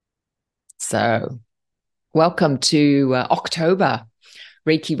So, welcome to October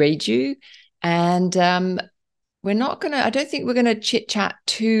Reiki Reiju. And I don't think we're going to chit chat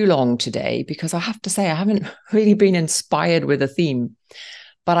too long today because I have to say, I haven't really been inspired with a theme.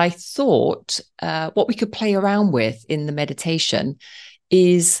 But I thought what we could play around with in the meditation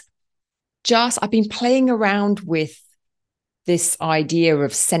is I've been playing around with this idea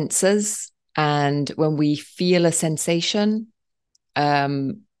of sensors. And when we feel a sensation,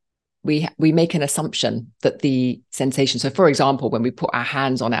 we make an assumption that the sensation. So, for example, when we put our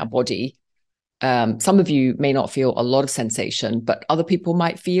hands on our body, some of you may not feel a lot of sensation, but other people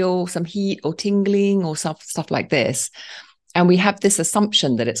might feel some heat or tingling or stuff like this. And we have this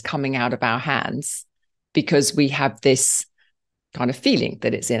assumption that it's coming out of our hands because we have this kind of feeling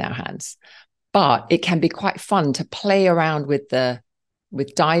that it's in our hands. But it can be quite fun to play around with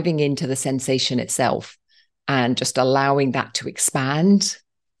diving into the sensation itself and just allowing that to expand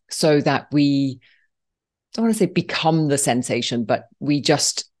so that we don't want to say become the sensation, but we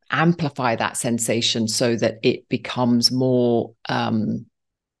just amplify that sensation so that it becomes more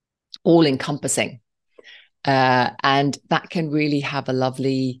all-encompassing. And that can really have a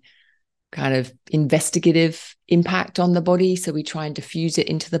lovely kind of investigative impact on the body. So we try and diffuse it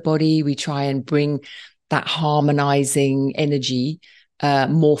into the body. We try and bring that harmonizing energy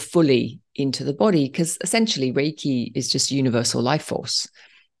more fully into the body, because essentially Reiki is just universal life force.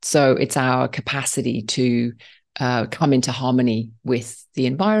 So it's our capacity to come into harmony with the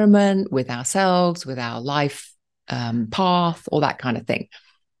environment, with ourselves, with our life path, all that kind of thing.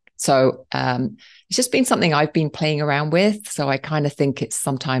 So it's just been something I've been playing around with. So I kind of think it's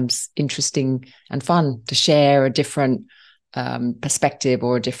sometimes interesting and fun to share a different perspective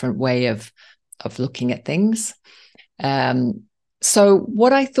or a different way of looking at things. So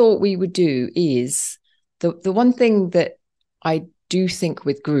what I thought we would do is the one thing that I do think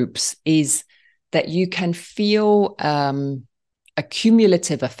with groups is that you can feel a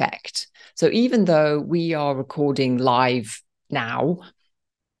cumulative effect. So even though we are recording live now,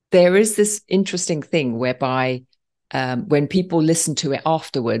 there is this interesting thing whereby when people listen to it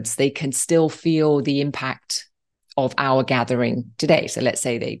afterwards, they can still feel the impact of our gathering today. So let's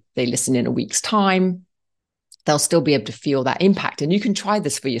say they listen in a week's time, they'll still be able to feel that impact. And you can try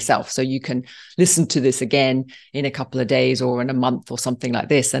this for yourself. So you can listen to this again in a couple of days or in a month or something like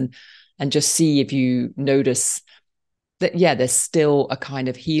this, and just see if you notice that, yeah, there's still a kind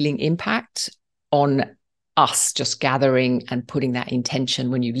of healing impact on us just gathering and putting that intention.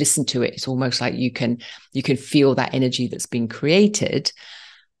 When you listen to it, it's almost like you can feel that energy that's been created.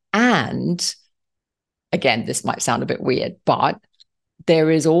 And again, this might sound a bit weird, but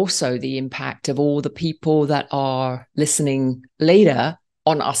there is also the impact of all the people that are listening later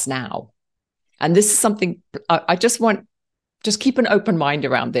on us now. And this is something I just keep an open mind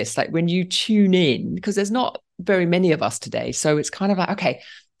around this. Like when you tune in, because there's not very many of us today. So it's kind of like, okay,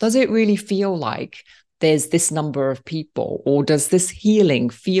 does it really feel like there's this number of people, or does this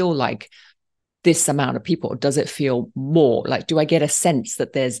healing feel like this amount of people? Or does it feel more like, do I get a sense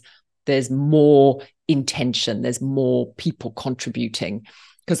that there's more intention, there's more people contributing?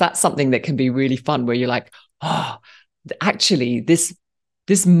 Because that's something that can be really fun, where you're like, oh, actually this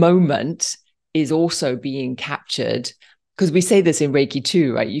moment is also being captured. Because we say this in Reiki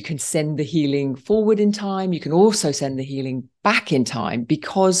too, right? You can send the healing forward in time. You can also send the healing back in time,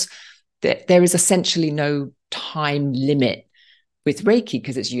 because there is essentially no time limit with Reiki,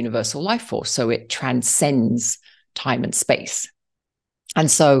 because it's universal life force. So it transcends time and space.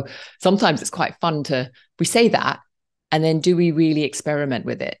 And so sometimes it's quite fun we say that, and then do we really experiment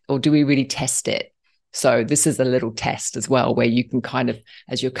with it, or do we really test it? So this is a little test as well, where you can kind of,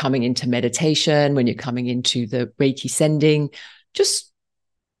 as you're coming into meditation, when you're coming into the Reiki sending, just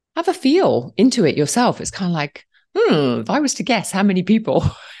have a feel into it yourself. It's kind of like, if I was to guess how many people,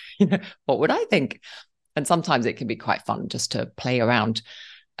 what would I think? And sometimes it can be quite fun just to play around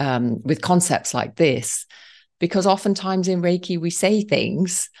with concepts like this, because oftentimes in Reiki, we say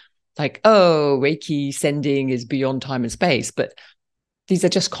things like, oh, Reiki sending is beyond time and space. But these are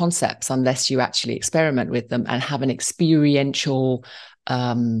just concepts unless you actually experiment with them and have an experiential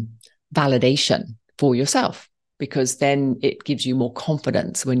validation for yourself, because then it gives you more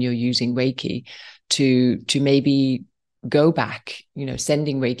confidence when you're using Reiki to maybe go back,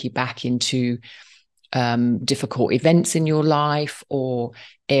 sending Reiki back into difficult events in your life, or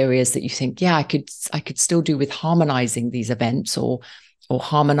areas that you think, yeah, I could still do with harmonizing these events or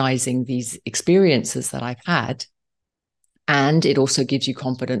harmonizing these experiences that I've had. And it also gives you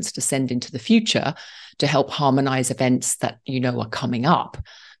confidence to send into the future to help harmonize events that are coming up,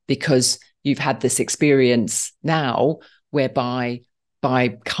 because you've had this experience now whereby by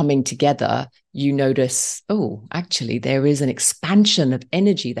coming together, you notice, oh, actually, there is an expansion of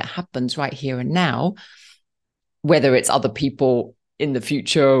energy that happens right here and now, whether it's other people in the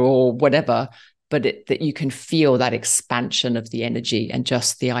future or whatever, but that you can feel that expansion of the energy, and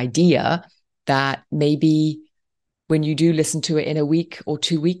just the idea that maybe when you do listen to it in a week or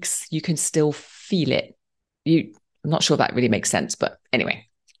 2 weeks, you can still feel it. I'm not sure that really makes sense, but anyway,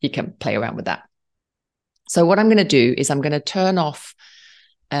 you can play around with that. So what I'm going to do is I'm going to turn off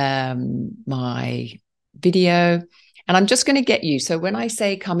my video, and I'm just going to get you. So when I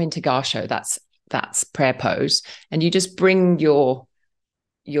say come into Garsho, that's prayer pose, and you just bring your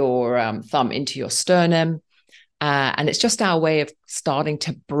thumb into your sternum, and it's just our way of starting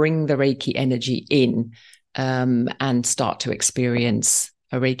to bring the Reiki energy in, and start to experience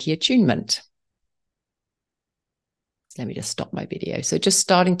a Reiki attunement. So let me just stop my video. So just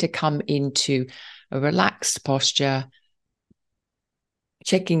starting to come into a relaxed posture,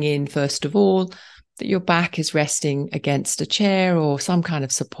 checking in, first of all, that your back is resting against a chair or some kind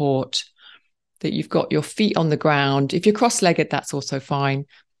of support, that you've got your feet on the ground. If you're cross-legged, that's also fine.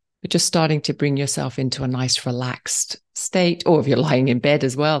 But just starting to bring yourself into a nice relaxed state, or if you're lying in bed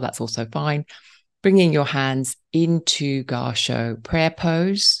as well, that's also fine. Bringing your hands into Garsho prayer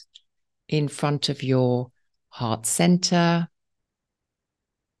pose in front of your heart center.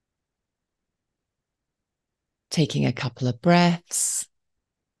 Taking a couple of breaths.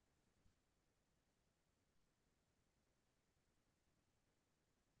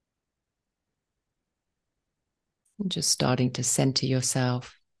 And just starting to center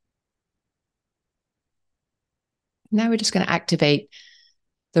yourself. Now we're just going to activate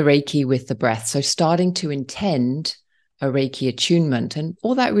the Reiki with the breath. So starting to intend a Reiki attunement. And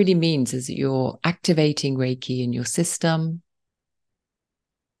all that really means is that you're activating Reiki in your system.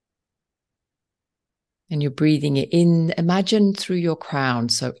 And you're breathing it in. Imagine through your crown.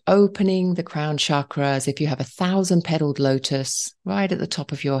 So opening the crown chakra as if you have 1,000-petaled lotus right at the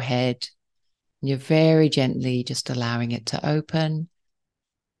top of your head. And you're very gently just allowing it to open.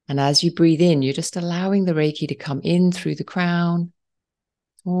 And as you breathe in, you're just allowing the Reiki to come in through the crown,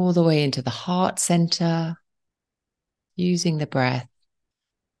 all the way into the heart center, using the breath.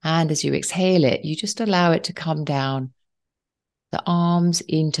 And as you exhale it, you just allow it to come down the arms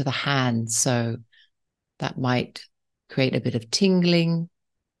into the hands. So that might create a bit of tingling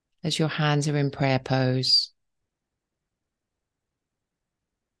as your hands are in prayer pose.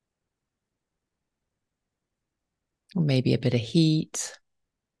 Or maybe a bit of heat.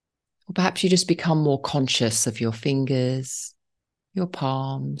 Or perhaps you just become more conscious of your fingers, your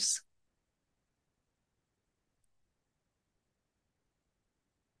palms.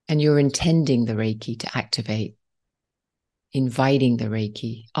 And you're intending the Reiki to activate, inviting the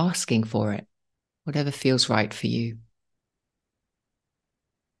Reiki, asking for it, whatever feels right for you.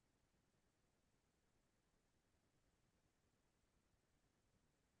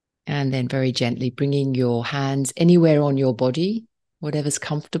 And then very gently bringing your hands anywhere on your body, whatever's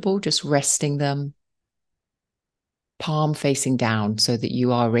comfortable, just resting them, palm facing down, so that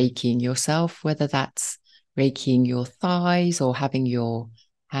you are Reikiing yourself, whether that's Reikiing your thighs or having your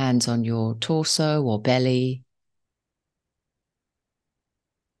hands on your torso or belly.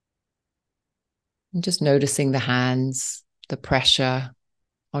 And just noticing the hands, the pressure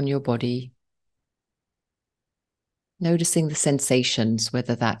on your body. Noticing the sensations,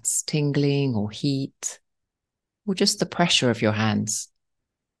 whether that's tingling or heat, or just the pressure of your hands,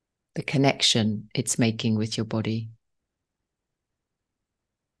 the connection it's making with your body.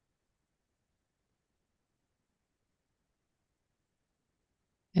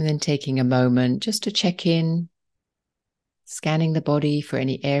 And then taking a moment just to check in, scanning the body for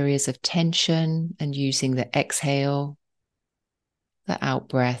any areas of tension, and using the exhale, the out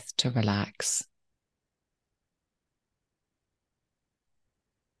breath, to relax.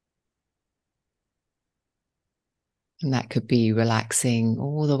 And that could be relaxing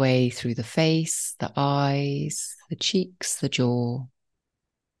all the way through the face, the eyes, the cheeks, the jaw,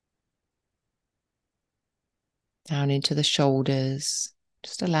 down into the shoulders,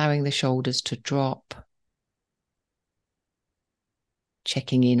 just allowing the shoulders to drop.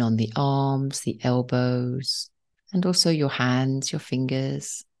 Checking in on the arms, the elbows, and also your hands, your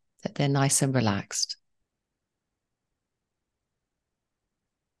fingers, that they're nice and relaxed.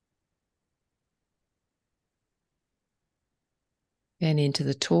 Then into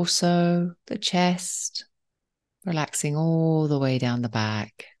the torso, the chest, relaxing all the way down the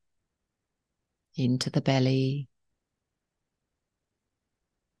back, into the belly,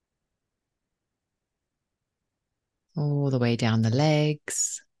 all the way down the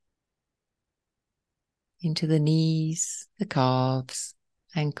legs, into the knees, the calves,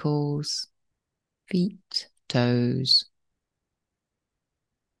 ankles, feet, toes.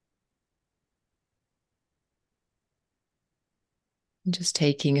 And just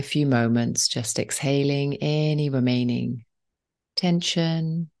taking a few moments, just exhaling any remaining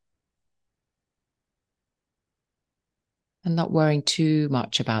tension and not worrying too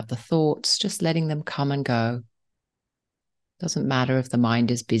much about the thoughts, just letting them come and go. Doesn't matter if the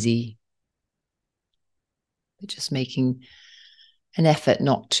mind is busy, but just making an effort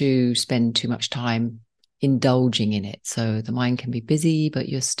not to spend too much time indulging in it. So the mind can be busy, but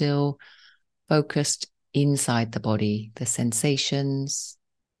you're still focused inside the body, the sensations,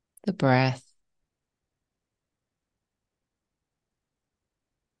 the breath,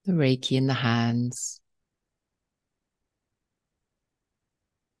 the Reiki in the hands.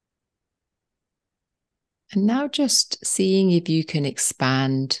 And now just seeing if you can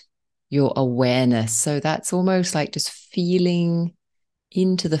expand your awareness. So that's almost like just feeling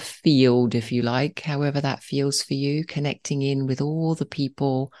into the field, if you like, however that feels for you, connecting in with all the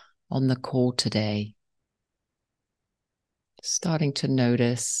people on the call today. Starting to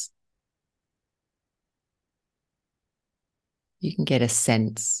notice. You can get a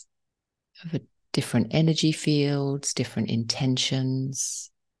sense of a different energy fields, different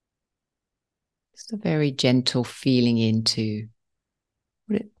intentions. Just a very gentle feeling into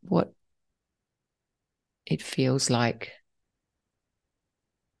what it feels like.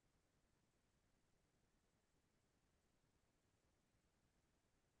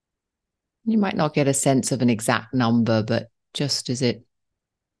 You might not get a sense of an exact number, but just is it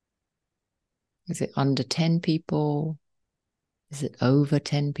under 10 people? Is it over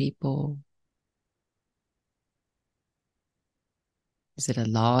 10 people? Is it a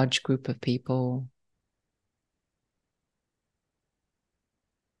large group of people?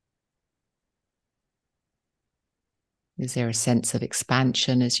 Is there a sense of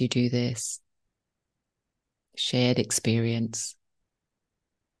expansion as you do this? Shared experience?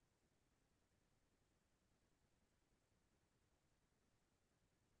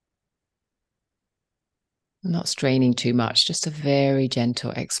 Not straining too much, just a very gentle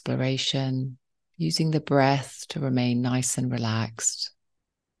exploration, using the breath to remain nice and relaxed.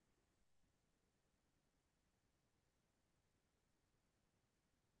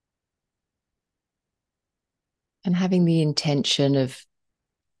 And having the intention of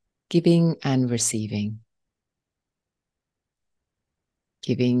giving and receiving.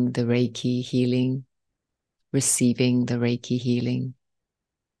 Giving the Reiki healing, receiving the Reiki healing.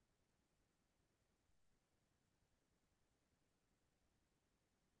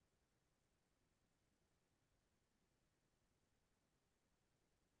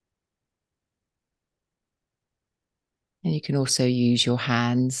 And you can also use your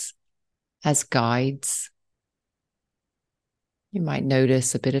hands as guides. You might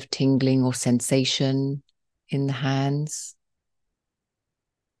notice a bit of tingling or sensation in the hands.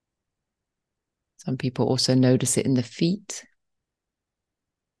 Some people also notice it in the feet.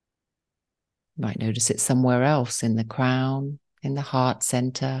 You might notice it somewhere else in the crown, in the heart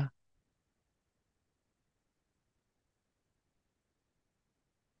center.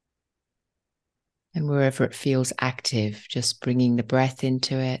 And wherever it feels active, just bringing the breath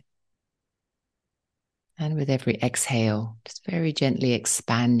into it. And with every exhale, just very gently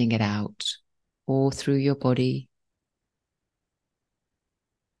expanding it out all through your body.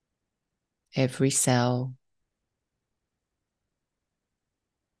 Every cell,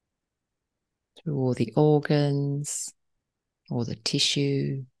 through all the organs, all the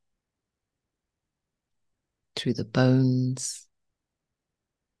tissue, through the bones,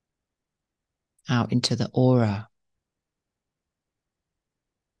 out into the aura.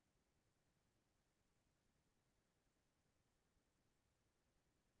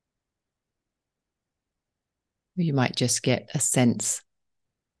 You might just get a sense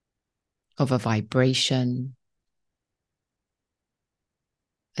of a vibration,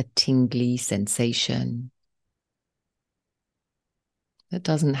 a tingly sensation that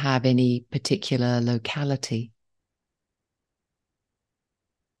doesn't have any particular locality.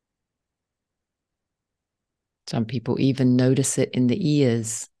 Some people even notice it in the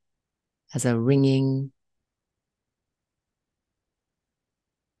ears as a ringing.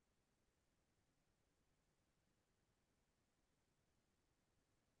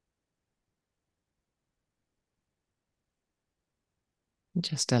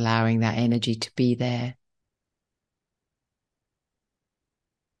 Just allowing that energy to be there.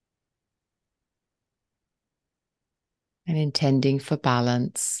 And intending for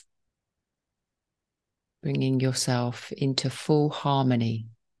balance, bringing yourself into full harmony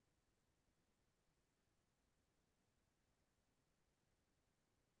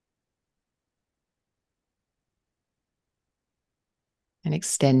and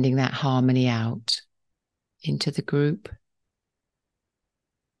extending that harmony out into the group.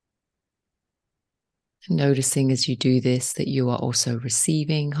 And noticing as you do this that you are also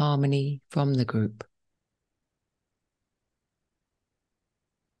receiving harmony from the group.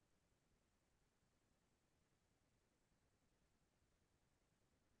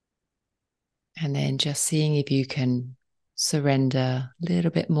 And then just seeing if you can surrender a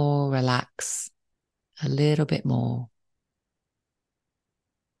little bit more, relax a little bit more.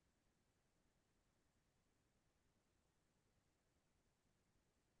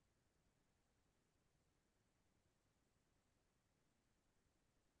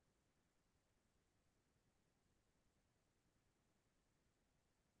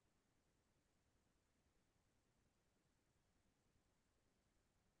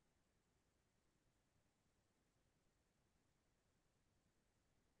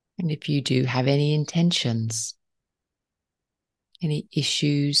 And if you do have any intentions, any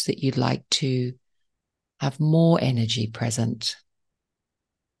issues that you'd like to have more energy present,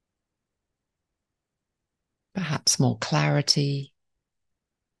 perhaps more clarity,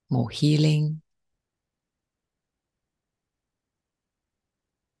 more healing,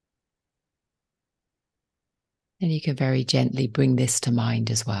 then you can very gently bring this to mind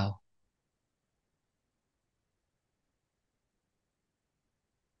as well.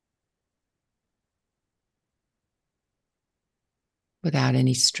 Without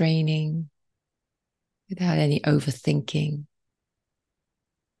any straining, without any overthinking,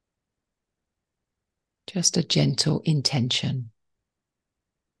 just a gentle intention.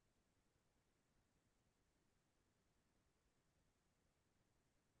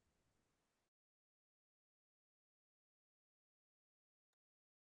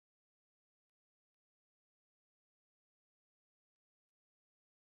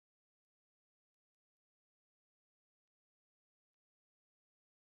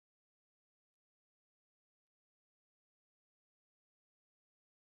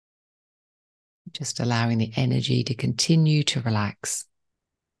 Just allowing the energy to continue to relax.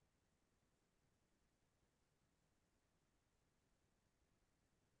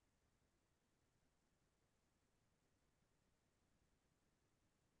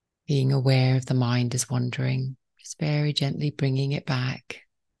 Being aware if the mind is wandering, just very gently bringing it back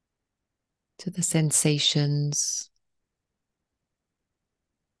to the sensations,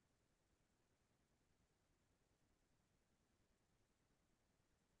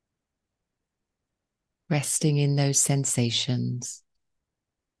 resting in those sensations,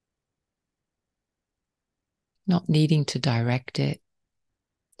 not needing to direct it,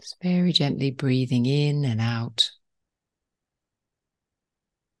 just very gently breathing in and out.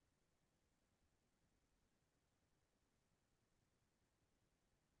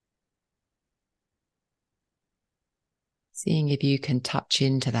 Seeing if you can touch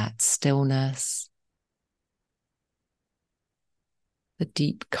into that stillness, the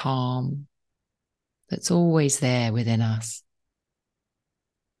deep calm that's always there within us.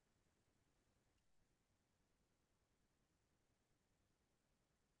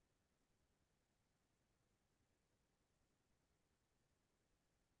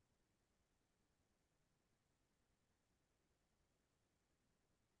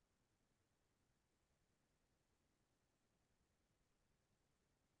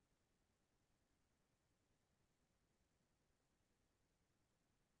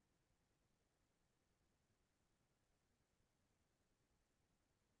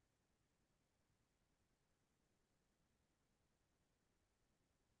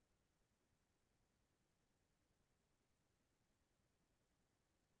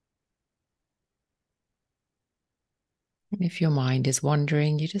 And if your mind is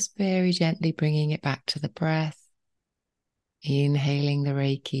wandering, you're just very gently bringing it back to the breath, inhaling the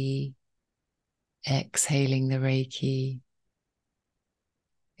Reiki, exhaling the Reiki,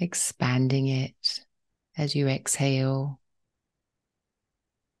 expanding it as you exhale,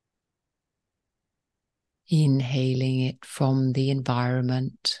 inhaling it from the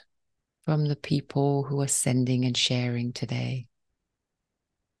environment, from the people who are sending and sharing today.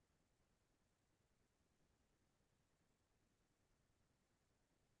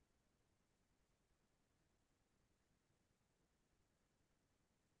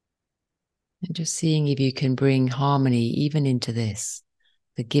 And just seeing if you can bring harmony even into this,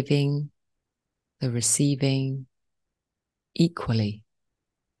 the giving, the receiving equally.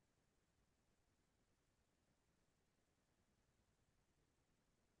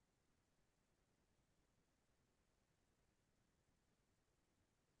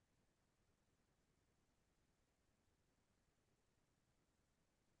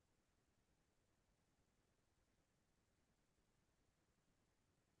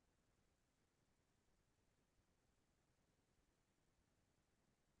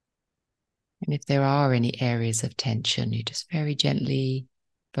 And if there are any areas of tension, you're just very gently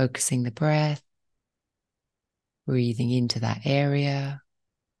focusing the breath, breathing into that area,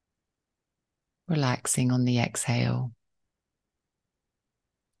 relaxing on the exhale.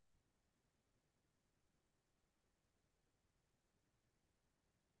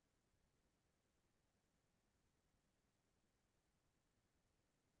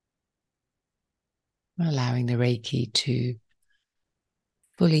 Allowing the Reiki to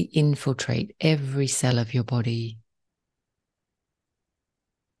fully infiltrate every cell of your body.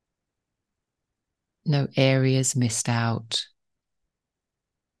 No areas missed out.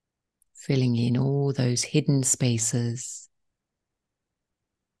 Filling in all those hidden spaces.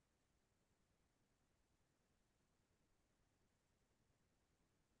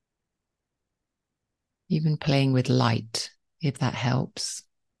 Even playing with light, if that helps.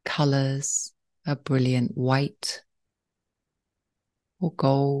 Colors, a brilliant white or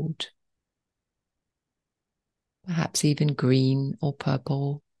gold, perhaps even green or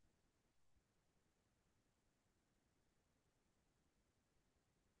purple.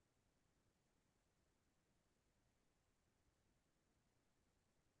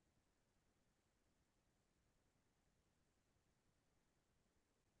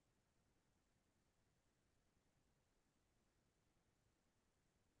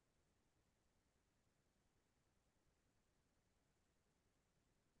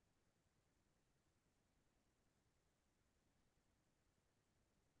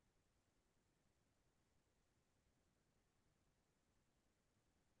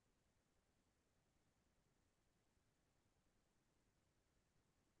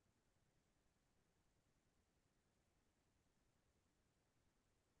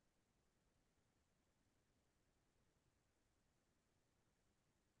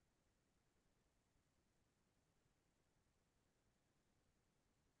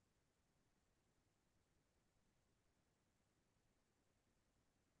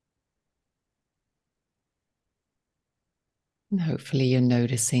 And hopefully you're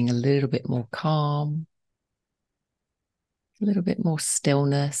noticing a little bit more calm, a little bit more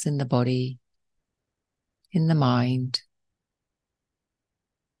stillness in the body, in the mind.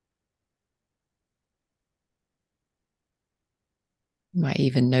 You might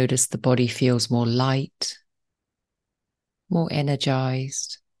even notice the body feels more light, more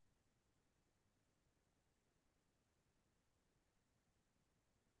energized.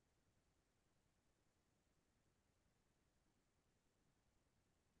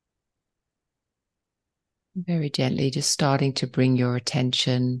 Very gently, just starting to bring your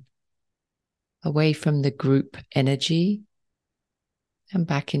attention away from the group energy and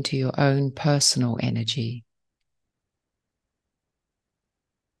back into your own personal energy.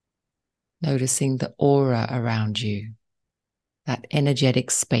 Noticing the aura around you, that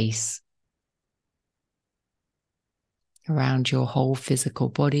energetic space around your whole physical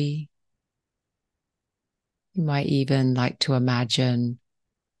body. You might even like to imagine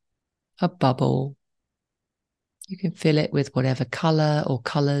a bubble. You can fill it with whatever color or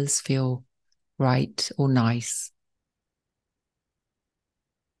colors feel right or nice.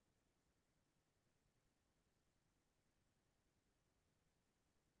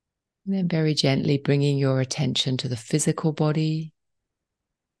 And then very gently bringing your attention to the physical body,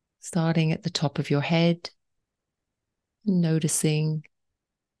 starting at the top of your head, noticing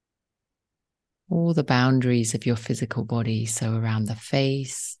all the boundaries of your physical body. So around the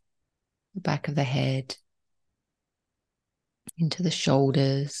face, the back of the head, into the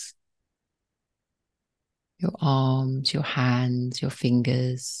shoulders, your arms, your hands, your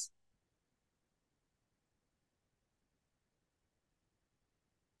fingers.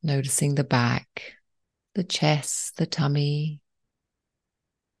 Noticing the back, the chest, the tummy,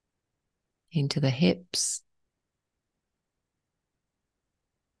 into the hips,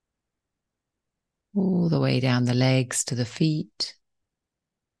 all the way down the legs to the feet.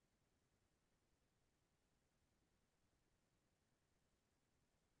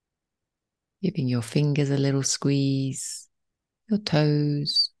 Giving your fingers a little squeeze, your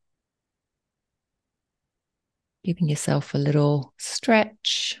toes. Giving yourself a little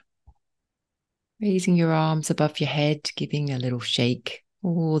stretch. Raising your arms above your head, giving a little shake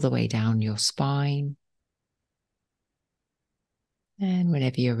all the way down your spine. And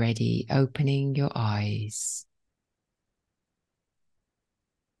whenever you're ready, opening your eyes.